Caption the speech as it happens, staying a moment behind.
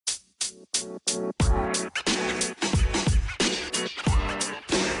Hi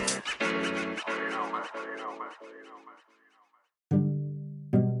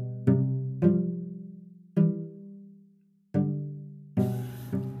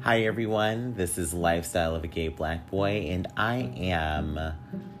everyone, this is Lifestyle of a Gay Black Boy, and I am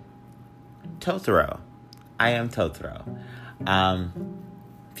Totoro.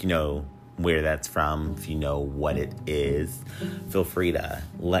 If you know where that's from, if you know what it is, feel free to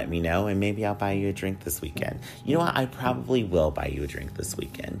let me know, and maybe I'll buy you a drink this weekend. You know what? I probably will buy you a drink this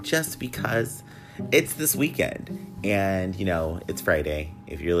weekend, just because it's this weekend, and, it's Friday.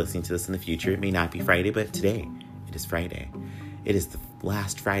 If you're listening to this in the future, it may not be Friday, but today, it is Friday. It is the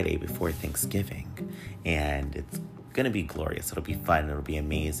last Friday before Thanksgiving, and it's going to be glorious. It'll be fun. It'll be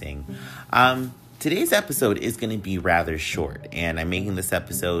amazing. Today's episode is going to be rather short, and I'm making this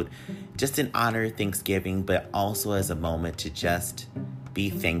episode just in honor of Thanksgiving, but also as a moment to just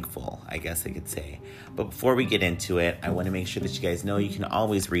be thankful, I guess I could say. But before we get into it, I want to make sure that you guys know you can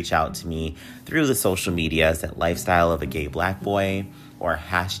always reach out to me through the social medias at Lifestyle of a Gay Black Boy, or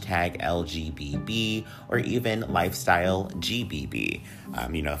hashtag LGBB, or even Lifestyle GBB.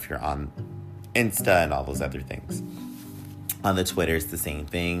 If you're on Insta and all those other things. On the Twitter, it's the same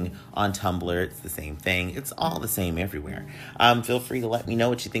thing. On Tumblr, it's the same thing. It's all the same everywhere. Feel free to let me know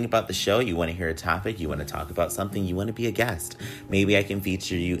what you think about the show. You want to hear a topic, you want to talk about something, you want to be a guest. Maybe I can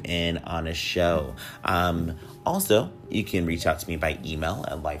feature you in on a show. Also, you can reach out to me by email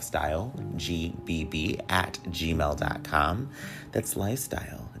at lifestylegbb@gmail.com. That's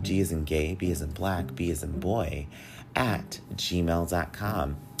lifestyle, G as in gay, B as in black, B as in boy,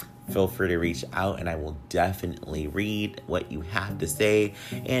 @gmail.com. Feel free to reach out, and I will definitely read what you have to say.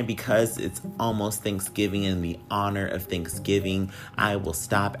 And because it's almost Thanksgiving, in the honor of Thanksgiving, I will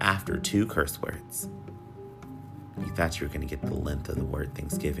stop after 2 curse words. You thought you were going to get the length of the word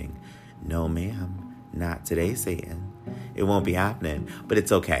Thanksgiving. No, ma'am. Not today, Satan. It won't be happening, but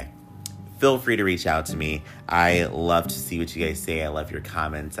it's okay. Feel free to reach out to me. I love to see what you guys say. I love your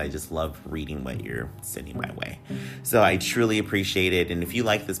comments. I just love reading what you're sending my way. So I truly appreciate it. And if you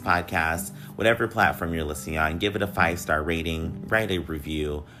like this podcast, whatever platform you're listening on, give it a 5-star rating, write a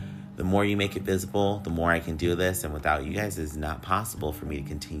review. The more you make it visible, the more I can do this. And without you guys, it's not possible for me to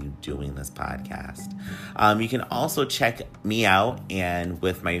continue doing this podcast. You can also check me out and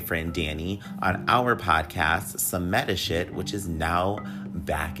with my friend Danny on our podcast, Some Meta Shit, which is now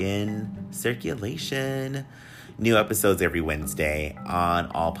back in circulation. New episodes every Wednesday on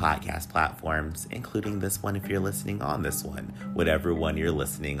all podcast platforms, including this one if you're listening on this one, whatever one you're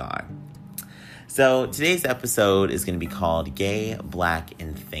listening on. So today's episode is going to be called Gay, Black,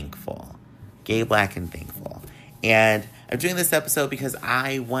 and Thankful. Gay, Black, and Thankful. And I'm doing this episode because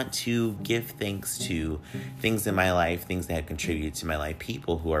I want to give thanks to things in my life, things that have contributed to my life,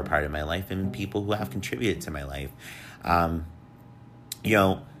 people who are part of my life, and people who have contributed to my life.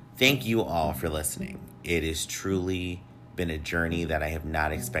 Thank you all for listening. It has truly been a journey that I have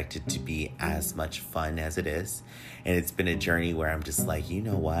not expected to be as much fun as it is. And it's been a journey where I'm just like, you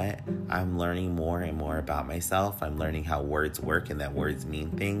know what? I'm learning more and more about myself. I'm learning how words work and that words mean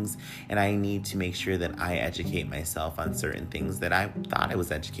things. And I need to make sure that I educate myself on certain things that I thought I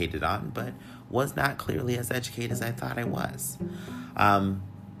was educated on, but was not clearly as educated as I thought I was.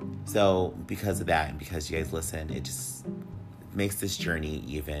 So because of that, and because you guys listen, it just makes this journey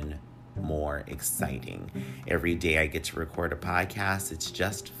even more exciting. Every day I get to record a podcast. It's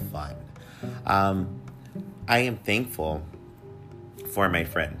just fun. I am thankful for my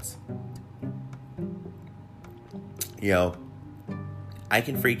friends. I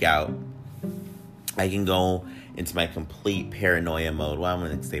can freak out. I can go into my complete paranoia mode. Well, I'm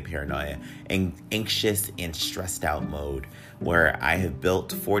going to say paranoia. And anxious and stressed out mode, where I have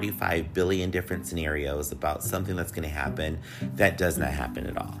built 45 billion different scenarios about something that's going to happen that does not happen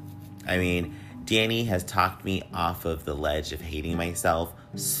at all. I mean, Danny has talked me off of the ledge of hating myself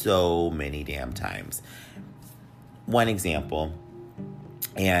so many damn times. One example,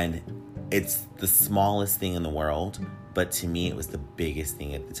 and it's the smallest thing in the world, but to me it was the biggest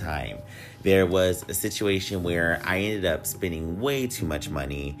thing at the time. There was a situation where I ended up spending way too much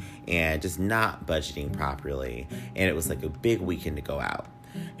money and just not budgeting properly, and it was like a big weekend to go out.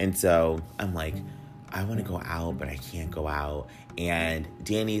 And so I'm like, I want to go out, but I can't go out. And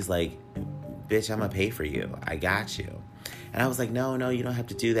Danny's like, bitch, I'm gonna pay for you. I got you. And I was like, no, you don't have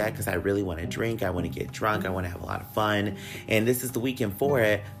to do that because I really want to drink. I want to get drunk. I want to have a lot of fun. And this is the weekend for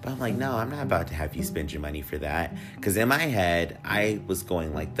it. But I'm like, no, I'm not about to have you spend your money for that. Because in my head, I was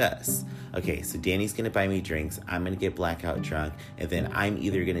going like this. Okay, so Danny's going to buy me drinks. I'm going to get blackout drunk. And then I'm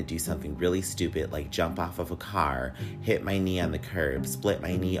either going to do something really stupid, like jump off of a car, hit my knee on the curb, split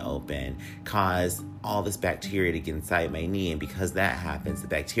my knee open, cause all this bacteria to get inside my knee. And because that happens, the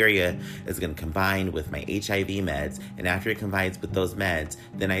bacteria is going to combine with my HIV meds. And after it combines with those meds,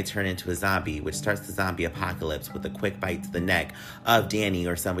 then I turn into a zombie, which starts the zombie apocalypse with a quick bite to the neck of Danny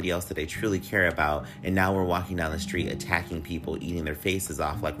or somebody else that I truly care about. And now we're walking down the street attacking people, eating their faces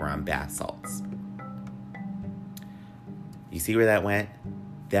off like we're on bath salts. You see where that went?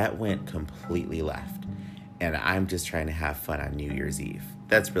 That went completely left. And I'm just trying to have fun on New Year's Eve.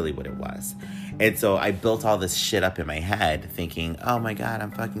 That's really what it was. And so I built all this shit up in my head thinking, oh my God,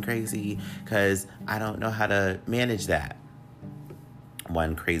 I'm fucking crazy because I don't know how to manage that.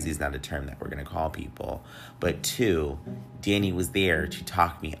 One, crazy is not a term that we're going to call people. But two, Danny was there to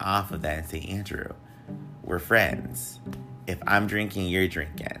talk me off of that and say, Andrew, we're friends. If I'm drinking, you're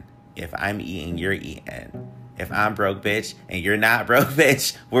drinking. If I'm eating, you're eating. If I'm broke, bitch, and you're not broke,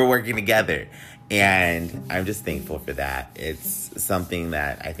 bitch, we're working together. And I'm just thankful for that. It's something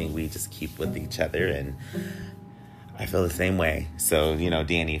that I think we just keep with each other, and I feel the same way. So,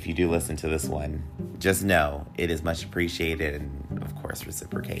 Danny, if you do listen to this one, just know it is much appreciated and, of course,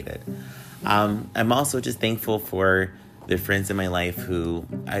 reciprocated. I'm also just thankful for the friends in my life who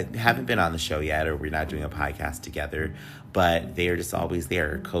I haven't been on the show yet, or we're not doing a podcast together, but they are just always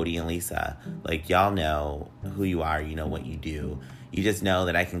there. Cody and Lisa, like, y'all know who you are. You know what you do. You just know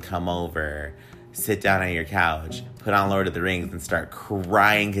that I can come over, sit down on your couch, put on Lord of the Rings, and start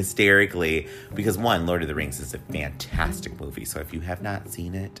crying hysterically. Because one, Lord of the Rings is a fantastic movie. So if you have not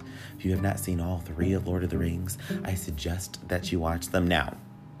seen it, if you have not seen all three of Lord of the Rings, I suggest that you watch them now.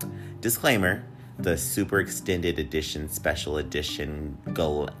 Disclaimer, the super extended edition, special edition,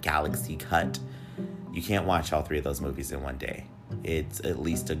 Galaxy cut, you can't watch all three of those movies in one day. It's at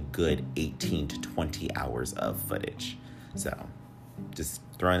least a good 18 to 20 hours of footage. So just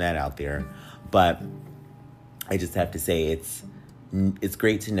throwing that out there. But I just have to say it's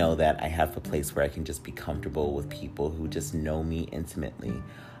great to know that I have a place where I can just be comfortable with people who just know me intimately,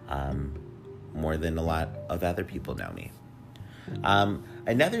 more than a lot of other people know me.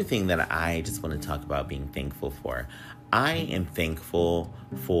 Another thing that I just want to talk about being thankful for. I am thankful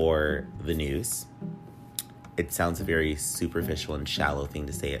for the news. It sounds a very superficial and shallow thing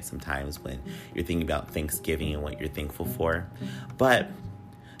to say it sometimes when you're thinking about Thanksgiving and what you're thankful for. But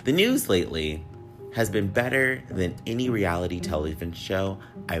the news lately has been better than any reality television show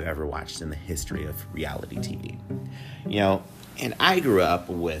I've ever watched in the history of reality TV. And I grew up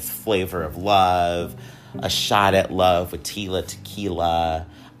with Flavor of Love, A Shot at Love with Tila Tequila,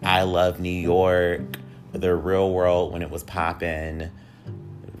 I Love New York, The Real World when it was poppin',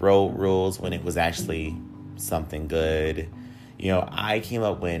 Road Rules when it was actually something good. I came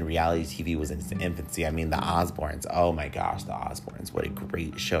up when reality TV was in its infancy. I mean, The Osbournes. Oh my gosh, The Osbournes. What a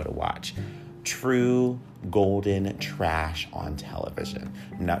great show to watch. True golden trash on television.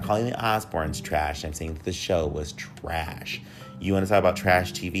 I'm not calling The Osbournes trash. I'm saying that the show was trash. You want to talk about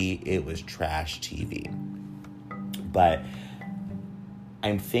trash TV? It was trash TV. But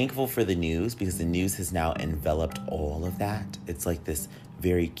I'm thankful for the news because the news has now enveloped all of that. It's like this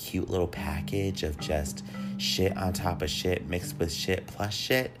very cute little package of just shit on top of shit mixed with shit plus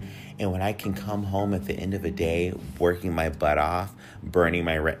shit. And when I can come home at the end of a day working my butt off, burning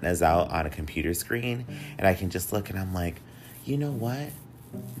my retinas out on a computer screen, and I can just look and I'm like, you know what?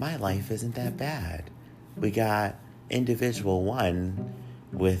 My life isn't that bad. We got individual one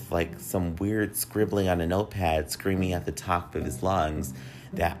with like some weird scribbling on a notepad screaming at the top of his lungs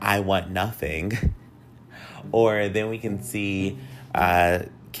that I want nothing. Or then we can see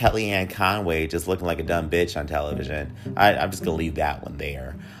Kellyanne Conway just looking like a dumb bitch on television. I'm just going to leave that one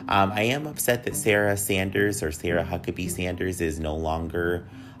there. I am upset that Sarah Huckabee Sanders is no longer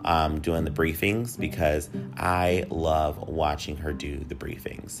doing the briefings because I love watching her do the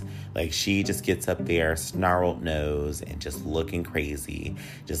briefings. Like, she just gets up there, snarled nose, and just looking crazy.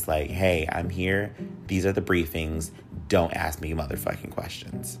 Just like, hey, I'm here. These are the briefings. Don't ask me motherfucking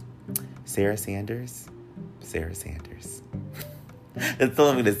questions. Sarah Sanders. That's all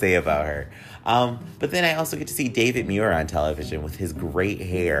I'm going to say about her. But then I also get to see David Muir on television with his great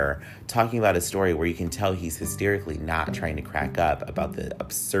hair talking about a story where you can tell he's hysterically not trying to crack up about the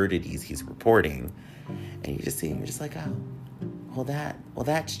absurdities he's reporting. And you just see him, you're just like, oh, well,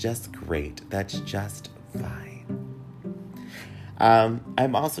 that's just great. That's just fine.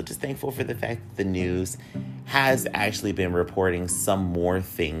 I'm also just thankful for the fact that the news has actually been reporting some more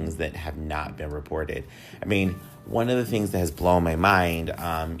things that have not been reported. I mean, one of the things that has blown my mind,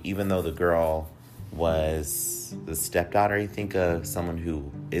 even though the girl was the stepdaughter, I think, of someone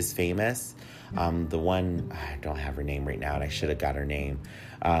who is famous, the one, I don't have her name right now, and I should have got her name,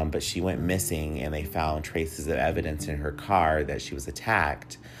 but she went missing, and they found traces of evidence in her car that she was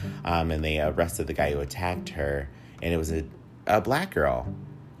attacked, and they arrested the guy who attacked her, and it was a black girl.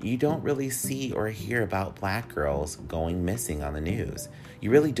 You don't really see or hear about black girls going missing on the news.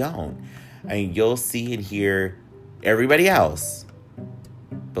 You really don't. I mean, you'll see and hear everybody else,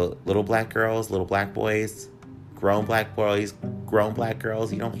 but little black girls, little black boys, grown black boys, grown black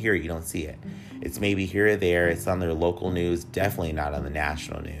girls, you don't hear it, you don't see it. It's maybe here or there. It's on their local news, definitely not on the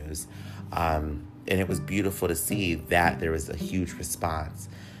national news. And it was beautiful to see that there was a huge response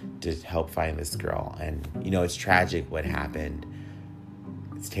to help find this girl. And, it's tragic what happened.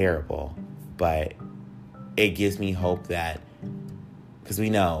 It's terrible. But it gives me hope that, because we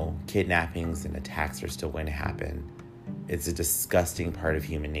know kidnappings and attacks are still going to happen. It's a disgusting part of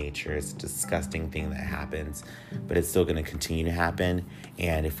human nature. It's a disgusting thing that happens, but it's still going to continue to happen.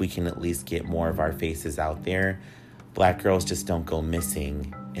 And if we can at least get more of our faces out there, black girls just don't go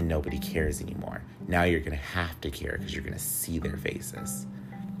missing and nobody cares anymore. Now you're going to have to care because you're going to see their faces.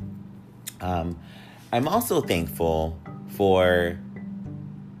 I'm also thankful for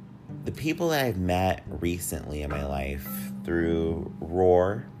the people that I've met recently in my life through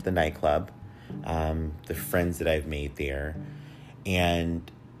Roar, the nightclub. The friends that I've made there. And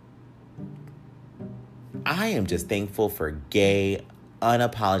I am just thankful for gay,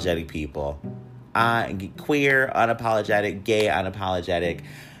 unapologetic people. Queer, unapologetic, gay, unapologetic.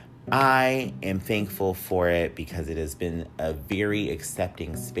 I am thankful for it because it has been a very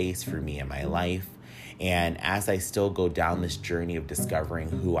accepting space for me in my life. And as I still go down this journey of discovering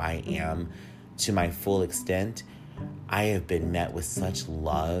who I am to my full extent, I have been met with such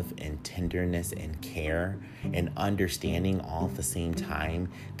love and tenderness and care and understanding all at the same time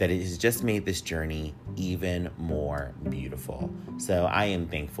that it has just made this journey even more beautiful. So I am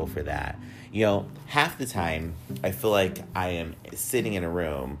thankful for that. Half the time I feel like I am sitting in a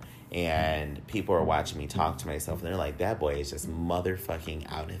room and people are watching me talk to myself and they're like, that boy is just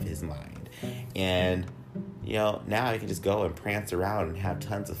motherfucking out of his mind. And now I can just go and prance around and have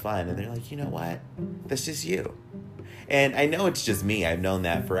tons of fun. And they're like, you know what? That's just you. And I know it's just me. I've known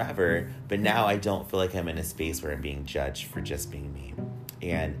that forever. But now I don't feel like I'm in a space where I'm being judged for just being me.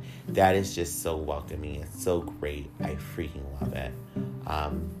 And that is just so welcoming. It's so great. I freaking love it.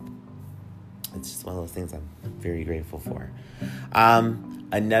 It's just one of those things I'm very grateful for.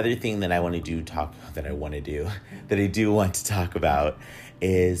 Another thing that I do want to talk about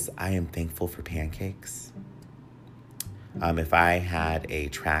is I am thankful for pancakes. If I had a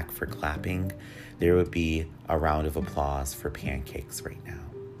track for clapping, there would be a round of applause for pancakes right now.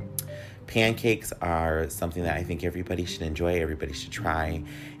 Pancakes are something that I think everybody should enjoy, everybody should try.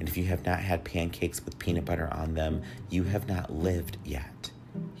 And if you have not had pancakes with peanut butter on them, you have not lived yet.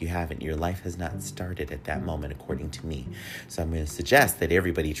 You haven't. Your life has not started at that moment, according to me. So I'm going to suggest that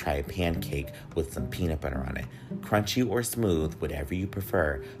everybody try a pancake with some peanut butter on it. Crunchy or smooth, whatever you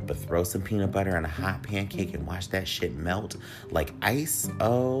prefer. But throw some peanut butter on a hot pancake and watch that shit melt like ice.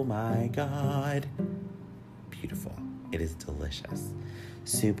 Oh my God. Beautiful. It is delicious.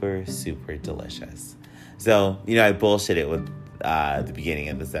 Super, super delicious. So, I bullshitted with the beginning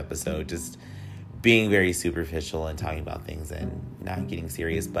of this episode. Just being very superficial and talking about things and not getting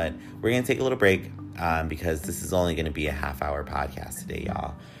serious. But we're going to take a little break because this is only going to be a half-hour podcast today,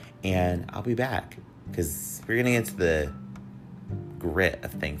 y'all. And I'll be back because we're going to get into the grit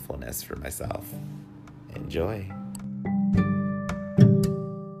of thankfulness for myself. Enjoy.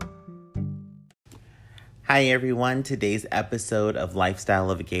 Hi, everyone. Today's episode of Lifestyle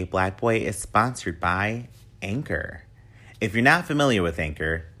of a Gay Black Boy is sponsored by Anchor. If you're not familiar with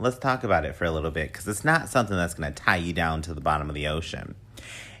Anchor, let's talk about it for a little bit because it's not something that's going to tie you down to the bottom of the ocean.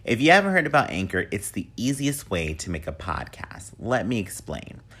 If you haven't heard about Anchor, it's the easiest way to make a podcast. Let me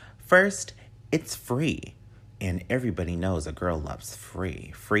explain. First, it's free. And everybody knows a girl loves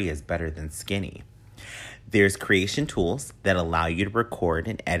free. Free is better than skinny. There's creation tools that allow you to record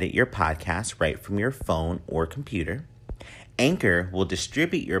and edit your podcast right from your phone or computer. Anchor will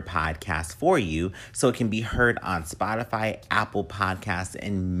distribute your podcast for you so it can be heard on Spotify, Apple Podcasts,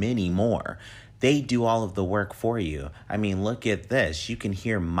 and many more. They do all of the work for you. I mean, look at this. You can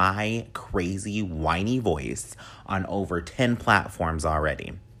hear my crazy, whiny voice on over 10 platforms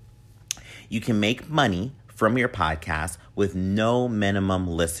already. You can make money from your podcast with no minimum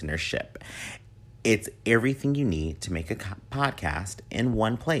listenership. It's everything you need to make a podcast in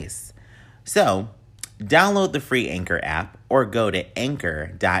one place. So, download the free Anchor app or go to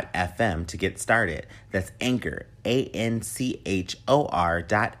anchor.fm to get started. That's Anchor,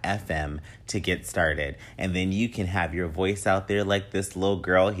 ANCHOR.FM to get started. And then you can have your voice out there like this little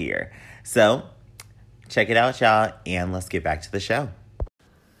girl here. So, check it out, y'all, and let's get back to the show.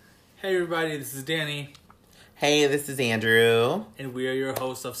 Hey everybody, this is Danny. Hey, this is Andrew. And we are your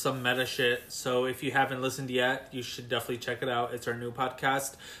hosts of Some Meta Shit. So if you haven't listened yet, you should definitely check it out. It's our new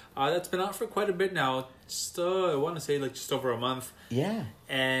podcast. That's been out for quite a bit now. Just, I want to say just over a month. Yeah.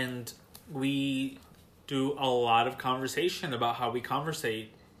 And we do a lot of conversation about how we converse.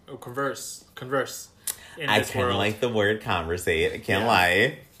 In I kind of like the word conversate. I can't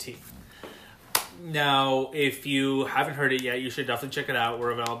lie. Now, if you haven't heard it yet, you should definitely check it out. We're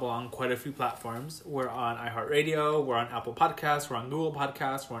available on quite a few platforms. We're on iHeartRadio, we're on Apple Podcasts, we're on Google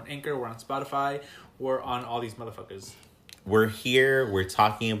Podcasts, we're on Anchor, we're on Spotify, we're on all these motherfuckers. We're here, we're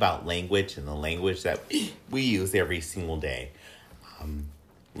talking about language and the language that we use every single day.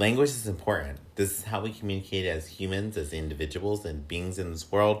 Language is important. This is how we communicate as humans, as individuals, and beings in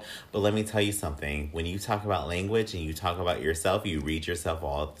this world. But let me tell you something. When you talk about language and you talk about yourself, you read yourself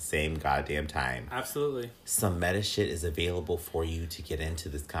all at the same goddamn time. Absolutely. Some meta shit is available for you to get into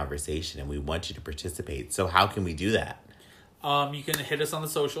this conversation, and we want you to participate. So how can we do that? You can hit us on the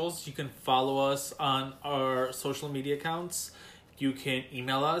socials. You can follow us on our social media accounts. You can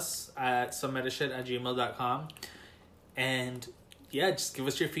email us at somemetashit@gmail.com. And yeah, just give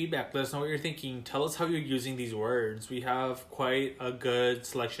us your feedback. Let us know what you're thinking. Tell us how you're using these words. We have quite a good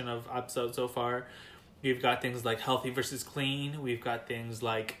selection of episodes so far. We've got things like healthy versus clean. We've got things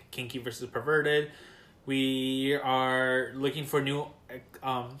like kinky versus perverted. We are looking for new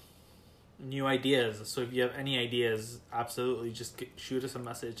ideas. So if you have any ideas, absolutely just shoot us a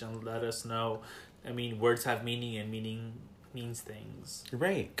message and let us know. I mean, words have meaning, and meaning means things.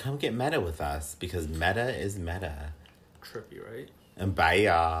 Right. Come get meta with us, because meta is meta. Trippy, right? And bye,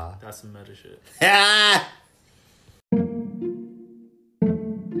 y'all. That's some meta shit.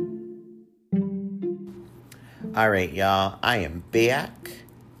 All right, y'all. I am back.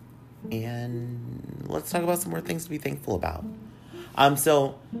 And let's talk about some more things to be thankful about.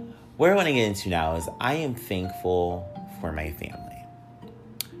 So where I want to get into now is I am thankful for my family.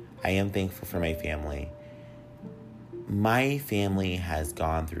 My family has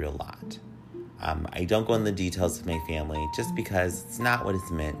gone through a lot. I don't go into the details of my family just because it's not what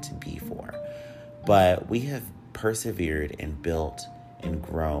it's meant to be for. But we have persevered and built and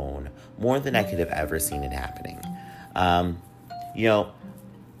grown more than I could have ever seen it happening. I'm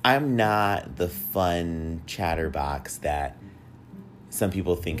not the fun chatterbox that some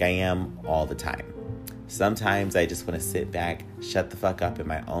people think I am all the time. Sometimes I just want to sit back, shut the fuck up in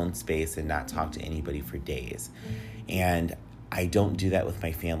my own space, and not talk to anybody for days. And I don't do that with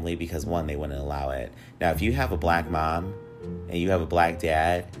my family because, one, they wouldn't allow it. Now, if you have a black mom and you have a black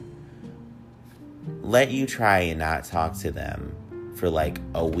dad, let you try and not talk to them for like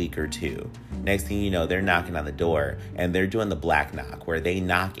a week or two. Next thing you know, they're knocking on the door and they're doing the black knock where they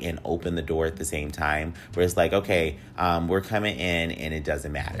knock and open the door at the same time. Where it's like, okay, we're coming in and it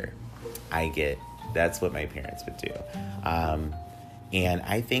doesn't matter. That's what my parents would do. And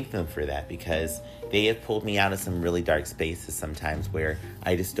I thank them for that because they have pulled me out of some really dark spaces sometimes where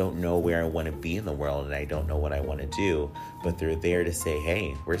I just don't know where I want to be in the world and I don't know what I want to do. But they're there to say,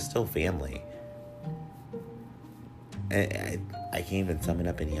 hey, we're still family. I can't even sum it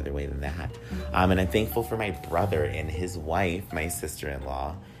up any other way than that. And I'm thankful for my brother and his wife, my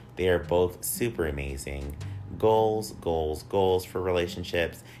sister-in-law. They are both super amazing. Goals for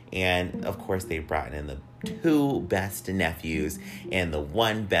relationships. And, of course, they brought in the 2 best nephews and the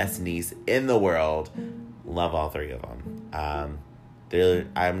 1 best niece in the world. Love all 3 of them. I'm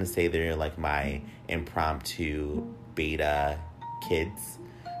going to say they're like my impromptu beta kids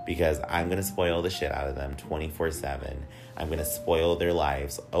because I'm going to spoil the shit out of them 24/7. I'm going to spoil their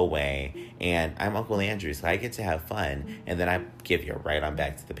lives away. And I'm Uncle Andrew, so I get to have fun. And then I give you right on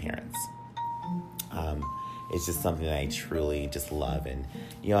back to the parents. It's just something that I truly just love. And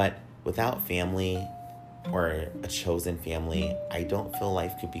you know what? Without family or a chosen family, I don't feel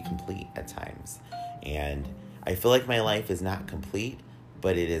life could be complete at times. And I feel like my life is not complete,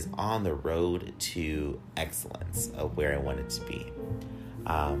 but it is on the road to excellence of where I want it to be.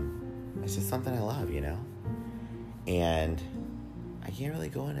 It's just something I love, you know? And I can't really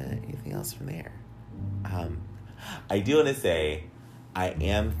go into anything else from there. I do want to say I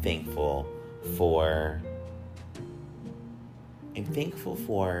am thankful for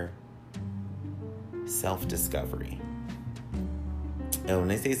self-discovery. And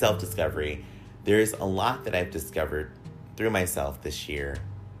when I say self-discovery, there's a lot that I've discovered through myself this year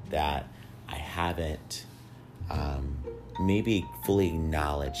that I haven't maybe fully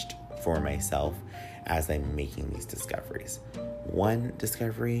acknowledged for myself as I'm making these discoveries. One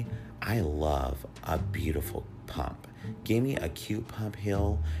discovery, I love a beautiful pump. Give me a cute pump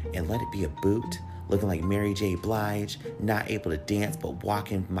heel and let it be a boot, looking like Mary J. Blige, not able to dance but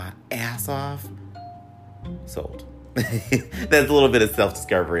walking my ass off. Sold. That's a little bit of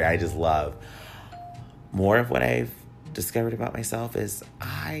self-discovery I just love. More of what I've discovered about myself is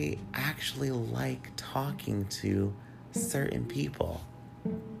I actually like talking to certain people.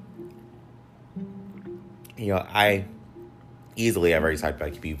 You know, I've already talked about, I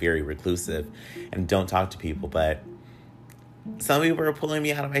can be very reclusive and don't talk to people, but some people are pulling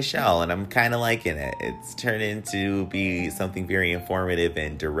me out of my shell and I'm kind of liking it. It's turned into be something very informative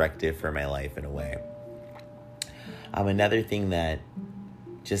and directive for my life in a way. Another thing that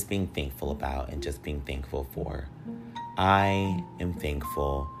just being thankful about and just being thankful for, I am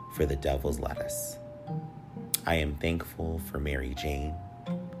thankful for the devil's lettuce. I am thankful for Mary Jane,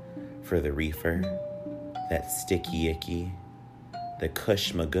 for the reefer, that sticky icky, the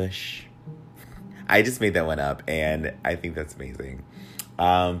kush magush. I just made that one up and I think that's amazing.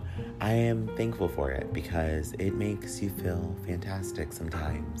 I am thankful for it because it makes you feel fantastic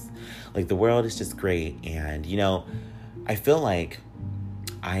sometimes. Like the world is just great, and you know, I feel like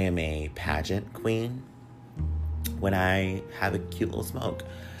I am a pageant queen when I have a cute little smoke.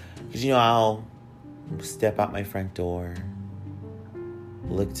 Because, you know, I'll step out my front door,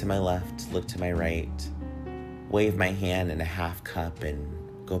 look to my left, look to my right, wave my hand in a half cup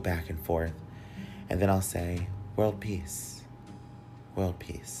and go back and forth. And then I'll say, world peace, world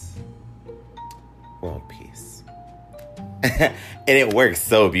peace, world peace. And it works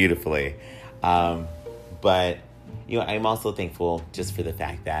so beautifully. But, you know, I'm also thankful just for the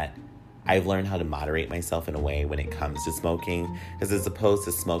fact that I've learned how to moderate myself in a way when it comes to smoking. Because as opposed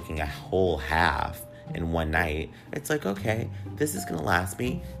to smoking a whole half in one night, it's like, okay, this is going to last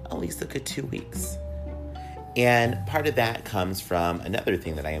me at least a good 2 weeks. And part of that comes from another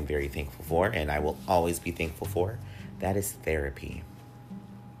thing that I am very thankful for, and I will always be thankful for. That is therapy.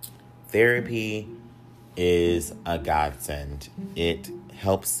 Therapy is a godsend. It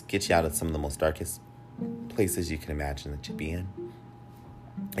helps get you out of some of the most darkest places you can imagine that you'd be in.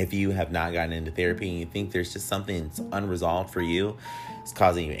 If you have not gotten into therapy and you think there's just something that's unresolved for you, it's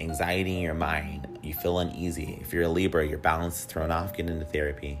causing you anxiety in your mind, you feel uneasy. If you're a Libra, your balance is thrown off, get into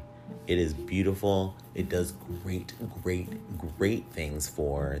therapy. It is beautiful. It does great, great, great things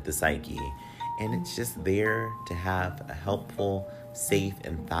for the psyche. And it's just there to have a helpful, safe,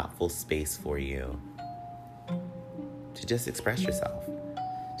 and thoughtful space for you to just express yourself,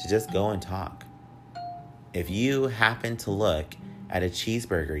 to just go and talk. If you happen to look at a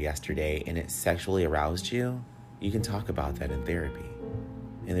cheeseburger yesterday and it sexually aroused you, you can talk about that in therapy.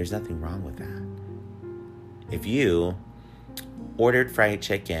 And there's nothing wrong with that. If you ordered fried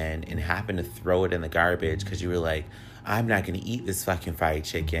chicken and happened to throw it in the garbage because you were like, I'm not going to eat this fucking fried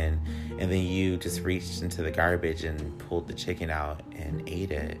chicken, and then you just reached into the garbage and pulled the chicken out and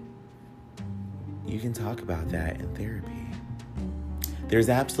ate it, you can talk about that in therapy. There's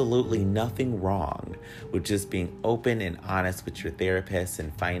absolutely nothing wrong with just being open and honest with your therapist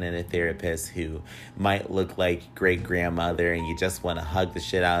and finding a therapist who might look like great-grandmother and you just want to hug the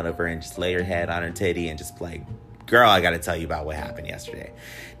shit out of her and just lay your head on her titty and just be like, girl, I got to tell you about what happened yesterday.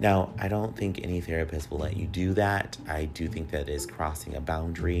 Now, I don't think any therapist will let you do that. I do think that is crossing a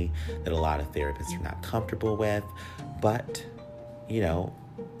boundary that a lot of therapists are not comfortable with. But, you know,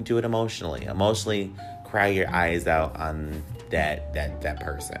 do it emotionally. Emotionally cry your eyes out on that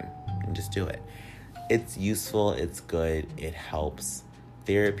person and just do it. It's useful. It's good. It helps.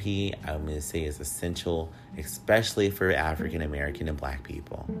 Therapy, I'm going to say, is essential, especially for African American and Black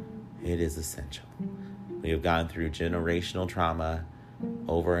people. It is essential. We have gone through generational trauma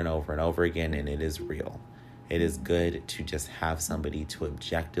over and over and over again, and it is real. It is good to just have somebody to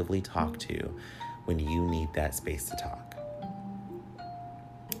objectively talk to when you need that space to talk.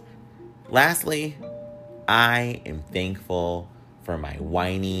 Lastly, I am thankful for my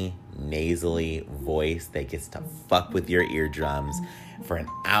whiny, nasally voice that gets to fuck with your eardrums for an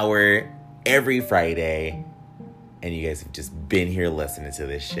hour every Friday, and you guys have just been here listening to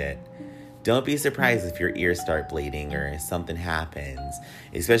this shit. Don't be surprised if your ears start bleeding or something happens,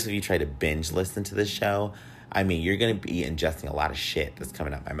 especially if you try to binge listen to the show. I mean, you're going to be ingesting a lot of shit that's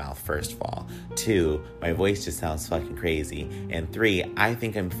coming out my mouth, first of all. 2, my voice just sounds fucking crazy. And 3, I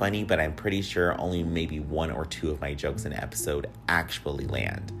think I'm funny, but I'm pretty sure only maybe 1 or 2 of my jokes in an episode actually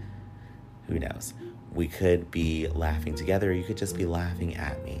land. Who knows? We could be laughing together, or you could just be laughing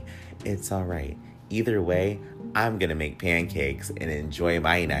at me. It's all right. Either way, I'm going to make pancakes and enjoy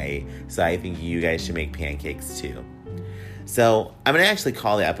my night. So I think you guys should make pancakes too. So I'm going to actually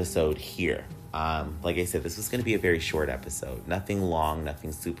call the episode here. Like I said, this was going to be a very short episode. Nothing long,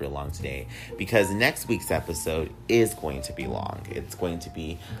 nothing super long today. Because next week's episode is going to be long. It's going to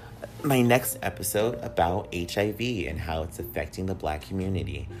be my next episode about HIV and how it's affecting the Black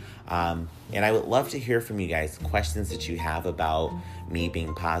community. And I would love to hear from you guys, questions that you have about me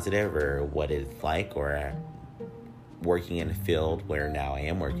being positive, or what it's like, or working in a field where now I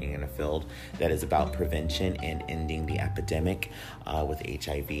am working in a field that is about prevention and ending the epidemic with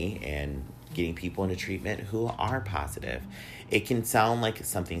HIV and getting people into treatment who are positive. It can sound like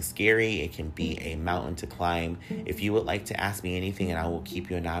something scary. It can be a mountain to climb. If you would like to ask me anything and I will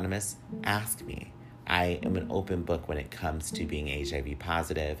keep you anonymous, ask me. I am an open book when it comes to being HIV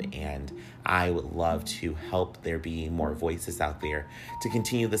positive, and I would love to help there be more voices out there to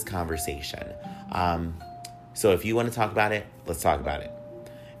continue this conversation. So if you want to talk about it, let's talk about it.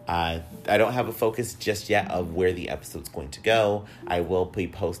 I don't have a focus just yet of where the episode's going to go. I will be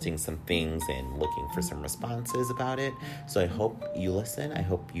posting some things and looking for some responses about it. So I hope you listen, I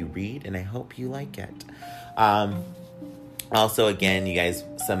hope you read, and I hope you like it. Also, again, you guys,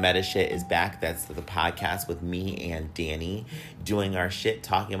 Some Meta Shit is back. That's the podcast with me and Danny doing our shit,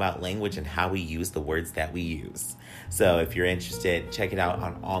 talking about language and how we use the words that we use. So if you're interested, check it out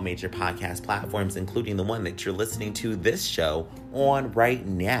on all major podcast platforms, including the one that you're listening to this show on right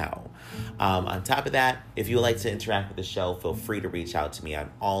now. On top of that, if you would like to interact with the show, feel free to reach out to me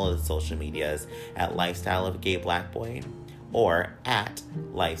on all of the social medias at Lifestyle of a Gay Black Boy, or at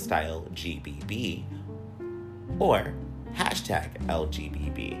LifestyleGBB, or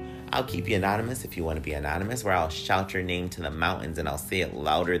 #LGBB. I'll keep you anonymous if you want to be anonymous, where I'll shout your name to the mountains and I'll say it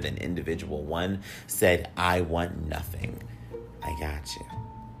louder than individual one said, I want nothing. I got you.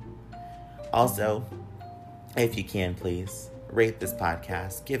 Also, if you can, please rate this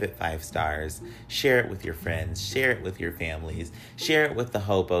podcast, give it 5 stars, share it with your friends, share it with your families, share it with the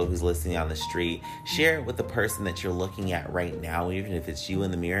hobo who's listening on the street, share it with the person that you're looking at right now, even if it's you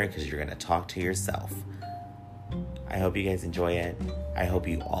in the mirror, because you're going to talk to yourself. I hope you guys enjoy it. I hope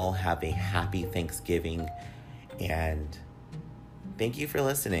you all have a happy Thanksgiving. And thank you for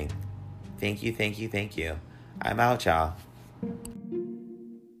listening. Thank you. I'm out, y'all.